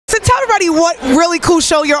tell everybody what really cool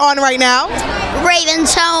show you're on right now.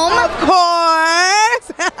 Raven's Home. Of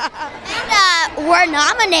course. And we're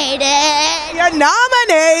nominated. You're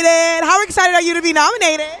nominated. How excited are you to be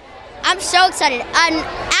nominated? I'm so excited.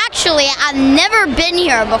 Actually, I've never been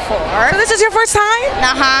here before. So this is your first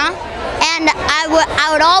time? And I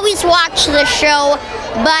would always watch the show,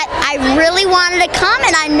 but I really wanted to come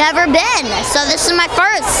and I've never been. So this is my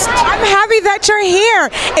first. I'm happy that you're here.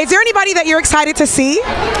 Is there anybody that you're excited to see?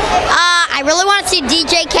 I really want to see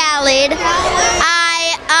DJ Khaled.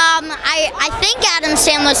 I think Adam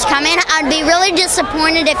Sandler's coming. I'd be really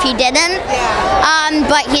disappointed if he didn't.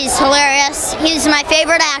 But he's hilarious. He's my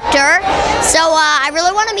favorite actor. So I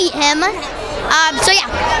really want to meet him. So yeah.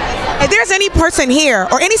 If there's any person here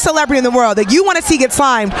or any celebrity in the world that you want to see get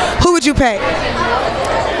slimed, who would you pick?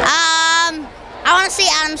 I want to see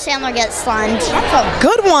Adam Sandler get slimed. That's a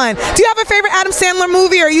good one. Do you have a favorite Adam Sandler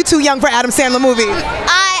movie, or are you too young for Adam Sandler movies?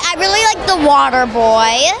 I really like The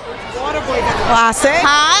Waterboy. Waterboy, that's classic.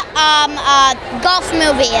 Golf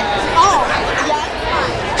movie. Oh, yeah.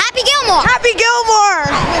 Happy Gilmore. Happy Gilmore.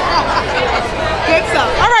 Good stuff.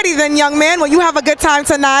 Alrighty then, young man. Well, you have a good time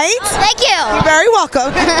tonight. Thank you. You're very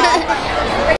welcome.